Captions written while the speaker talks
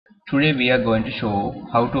Today we are going to show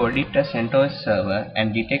how to audit a CentOS server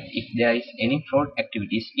and detect if there is any fraud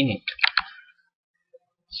activities in it.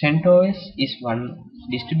 CentOS is one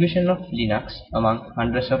distribution of Linux among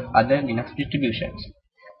hundreds of other Linux distributions,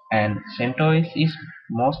 and CentOS is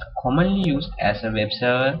most commonly used as a web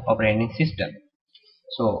server operating system.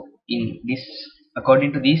 So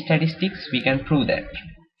according to these statistics, we can prove that.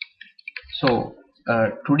 So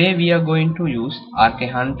today we are going to use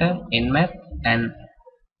Rkhunter, Nmap, and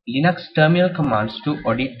Linux terminal commands to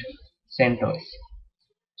audit CentOS.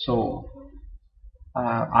 So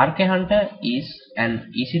Rkhunter is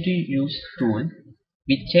an easy to use tool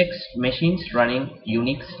which checks machines running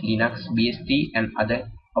Unix, Linux, BSD and other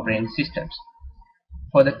operating systems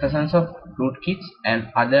for the presence of rootkits and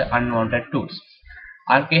other unwanted tools.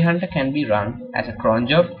 Rkhunter can be run as a cron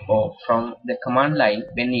job or from the command line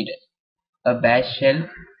when needed. A bash shell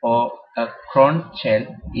or a cron shell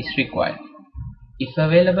is required. If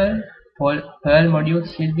available, Perl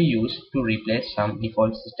modules will be used to replace some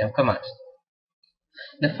default system commands.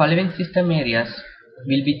 The following system areas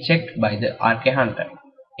will be checked by the Rkhunter: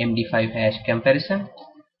 MD5 hash comparison,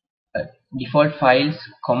 default files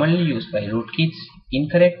commonly used by rootkits,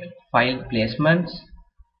 incorrect file placements,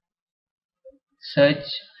 search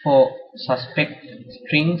for suspect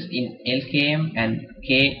strings in LKM and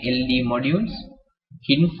KLD modules,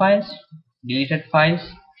 hidden files, deleted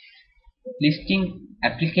files, listing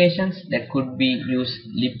applications that could be used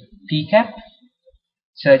libpcap,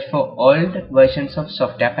 search for old versions of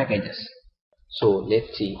software packages. So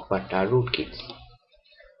let's see what are rootkits.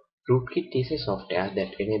 Rootkit is a software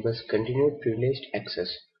that enables continued privileged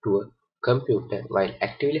access to a computer while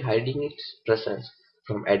actively hiding its presence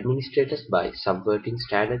from administrators by subverting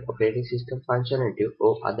standard operating system functionality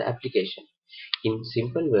or other application. In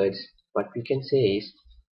simple words, what we can say is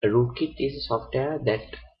a rootkit is a software that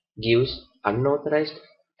gives unauthorized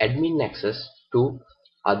admin access to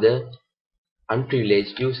other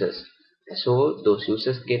unprivileged users. So those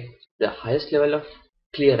users get the highest level of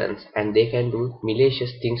clearance and they can do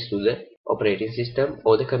malicious things to the operating system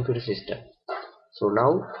or the computer system. So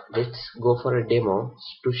now let's go for a demo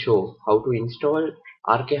to show how to install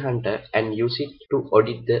Rkhunter and use it to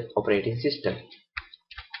audit the operating system.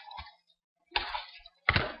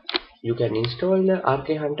 You can install the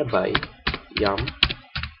Rkhunter by yum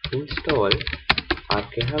install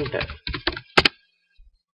Rkhunter.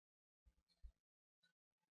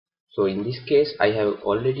 So in this case I have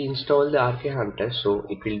already installed the Rkhunter, so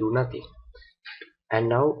it will do nothing. And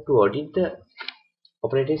now to audit the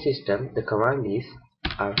operating system, the command is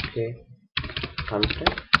Rkhunter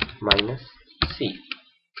 -c.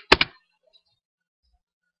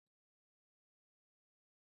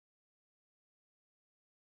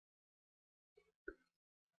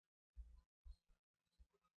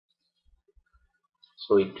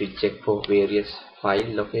 So it will check for various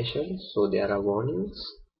file locations. So there are warnings.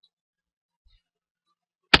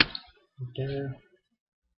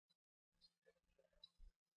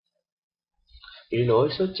 It will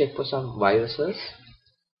also check for some viruses,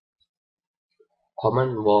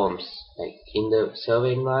 common worms. Like in the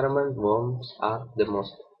server environment, worms are the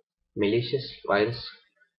most malicious virus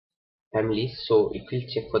families. So it will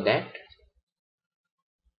check for that.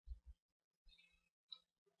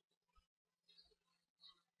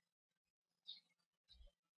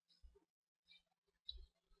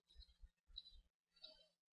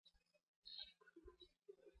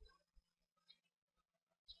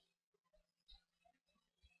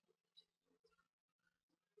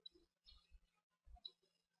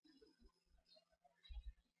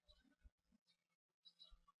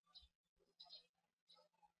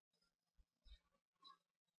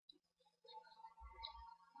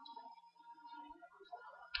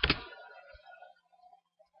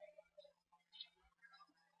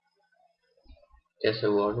 There's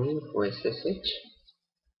a warning for SSH.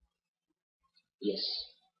 Yes.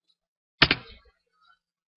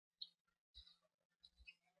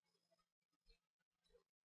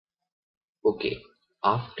 Okay.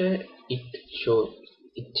 After it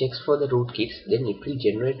checks for the rootkits, then it will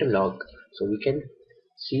generate a log. So we can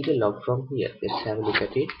see the log from here. Let's have a look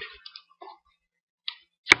at it.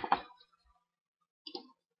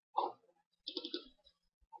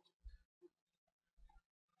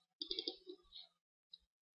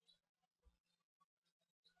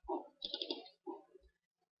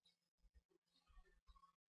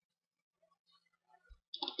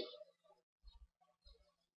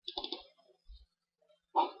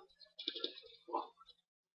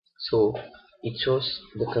 So it shows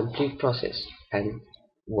the complete process and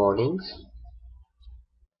warnings.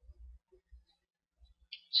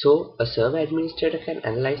 So a server administrator can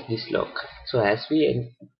analyze this log. So as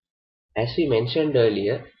we As we mentioned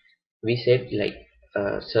earlier, we said like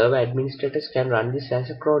server administrators can run this as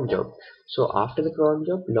a cron job. So after the cron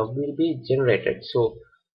job, log will be generated. So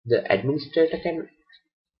the administrator can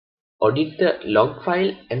audit the log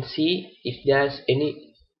file and see if there's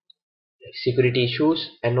any security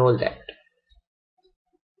issues and all that.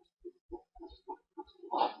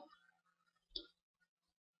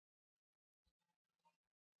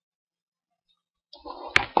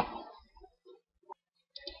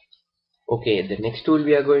 Okay, the next tool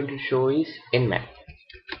we are going to show is Nmap.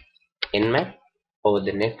 Nmap, or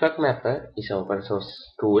the network mapper, is an open source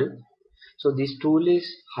tool. So this tool is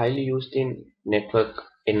highly used in network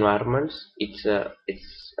environments. It's a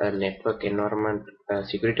network environment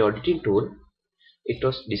security auditing tool. It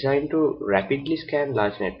was designed to rapidly scan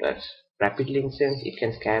large networks. Rapidly in sense it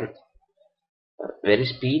can scan very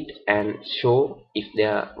speed and show if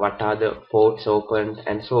there what are the ports opened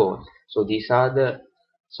and so on. So these are the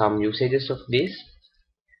some usages of this.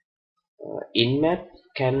 Nmap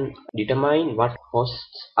can determine what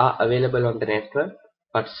hosts are available on the network,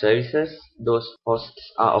 what services those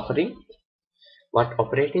hosts are offering, what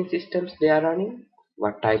operating systems they are running,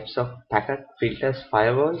 what types of packet filters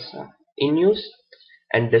firewalls are in use,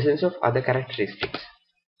 and dozens of other characteristics.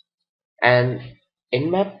 And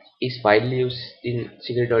Nmap is widely used in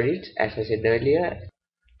security audits, as I said earlier.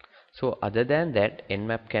 So other than that,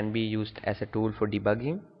 Nmap can be used as a tool for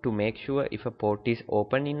debugging to make sure if a port is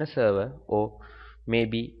open in a server or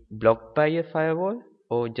maybe blocked by a firewall,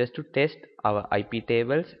 or just to test our IP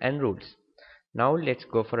tables and rules. Now let's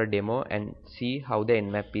go for a demo and see how the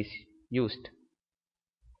Nmap is used.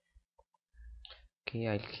 Okay,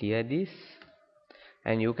 I'll clear this,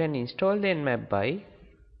 and you can install the Nmap by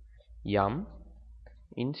yum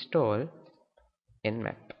install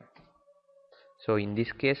Nmap. So in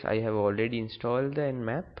this case I have already installed the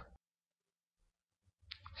Nmap,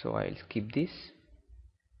 so I'll skip this.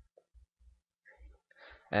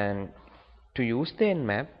 And to use the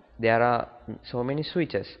Nmap there are so many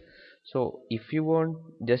switches. So if you want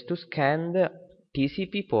just to scan the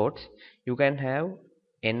TCP ports, you can have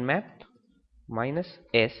Nmap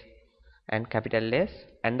 -s and capital S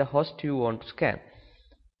and the host you want to scan.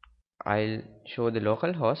 I'll show the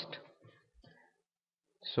local host.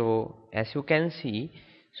 So as you can see,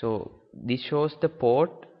 so this shows the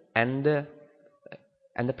port and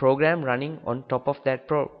the program running on top of that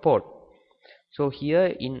port. So here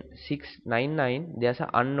in 699 there's an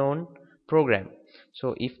unknown program.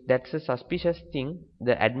 So if that's a suspicious thing,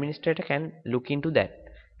 the administrator can look into that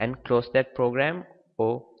and close that program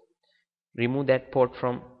or remove that port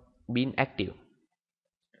from being active.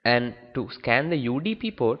 And to scan the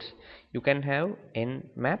UDP ports, you can have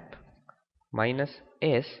nmap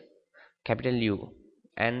 -s capital U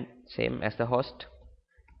and same as the host.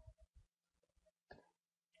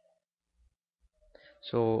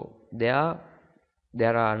 So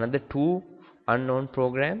there are another two unknown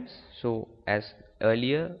programs. So as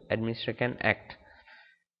earlier, administrator can act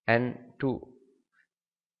and to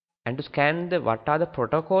scan the what are the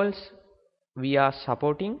protocols we are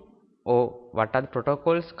supporting or what are the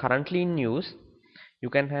protocols currently in use. You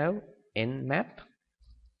can have nmap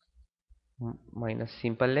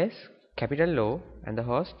simple s capital O and the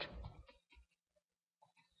host.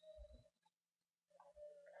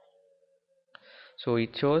 So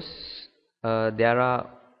it shows there are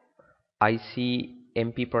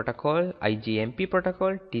ICMP protocol, IGMP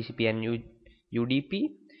protocol, TCP and UDP.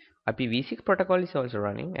 IPv6 protocol is also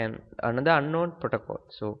running and another unknown protocol.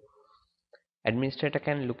 So administrator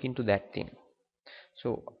can look into that thing.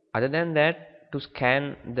 So other than that, to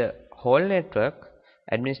scan the whole network,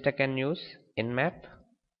 administrator can use nmap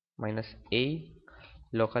 -a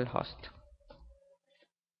localhost.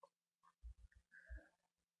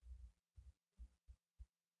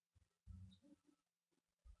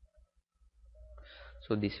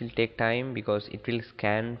 So this will take time because it will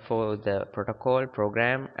scan for the protocol,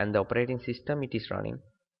 program and the operating system it is running.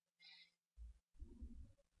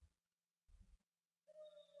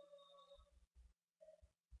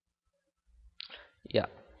 Yeah,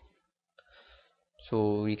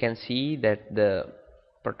 so we can see that the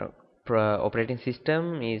operating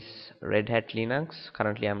system is Red Hat Linux.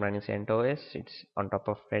 Currently I'm running CentOS. It's on top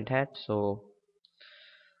of Red Hat. So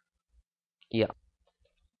yeah,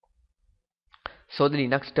 so the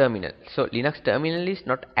Linux terminal. So Linux terminal is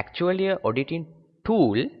not actually a auditing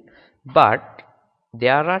tool, but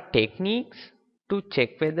there are techniques to check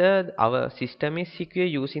whether our system is secure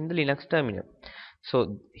using the Linux terminal.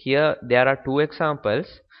 So here there are two examples.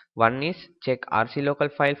 One is check RC local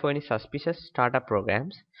file for any suspicious startup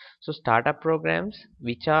programs. So startup programs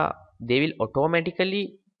which are they will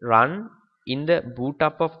automatically run in the boot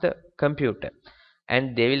up of the computer, and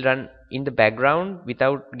they will run in the background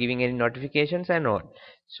without giving any notifications and all.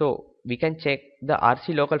 So we can check the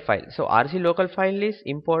RC local file. So RC local file is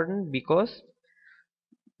important because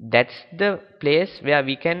that's the place where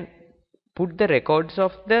we can put the records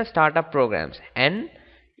of the startup programs, and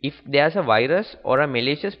if there's a virus or a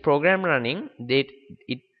malicious program running, it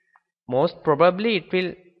most probably it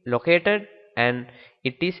will located, and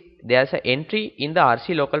there's an entry in the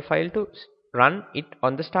RC local file to run it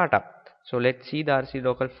on the startup. So let's see the RC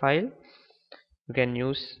local file. You can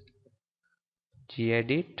use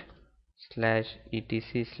gedit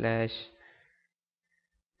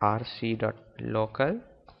 /etc/rc.local.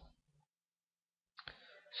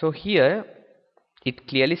 So here it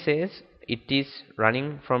clearly says it is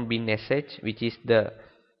running from bin.sh, which is the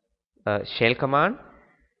shell command,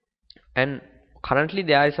 and currently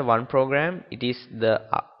there is one program. It is the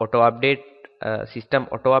system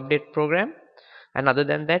auto update program, and other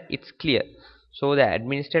than that it's clear. So the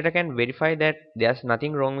administrator can verify that there's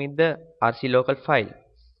nothing wrong with the RC local file.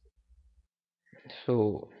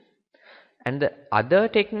 So, and the other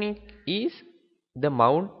technique is the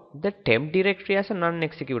mount the temp directory as a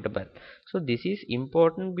non-executable. So this is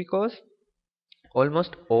important because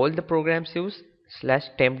almost all the programs use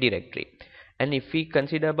 /temp directory, and if we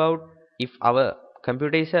consider about if our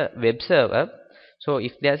computer is a web server, so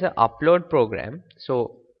if there's a upload program,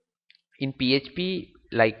 so in PHP,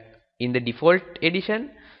 like in the default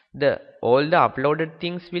edition, all the uploaded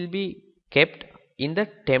things will be kept in the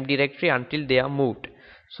temp directory until they are moved.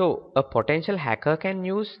 So a potential hacker can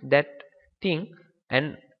use that thing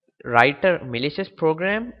and write a malicious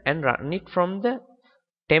program and run it from the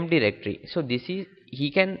temp directory. So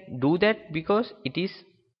he can do that because it is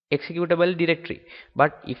executable directory.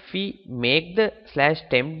 But if we make the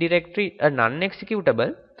 /temp directory a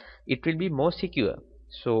non-executable, it will be more secure.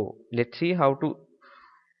 So let's see how to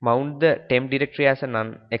mount the temp directory as a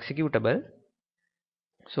non-executable.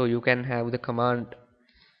 So you can have the command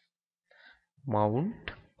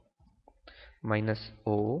mount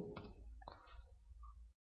 -o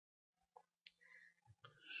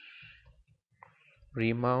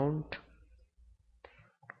remount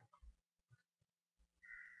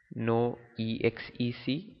no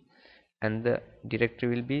exec, and the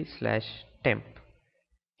directory will be /temp.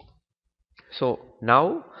 So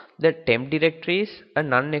now the temp directory is a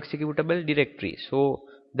non-executable directory, so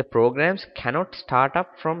the programs cannot start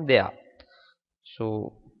up from there.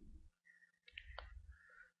 So,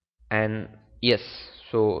 and yes,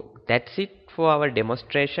 so that's it for our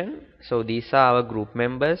demonstration. So these are our group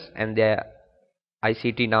members and their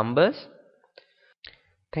ICT numbers.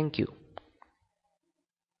 Thank you.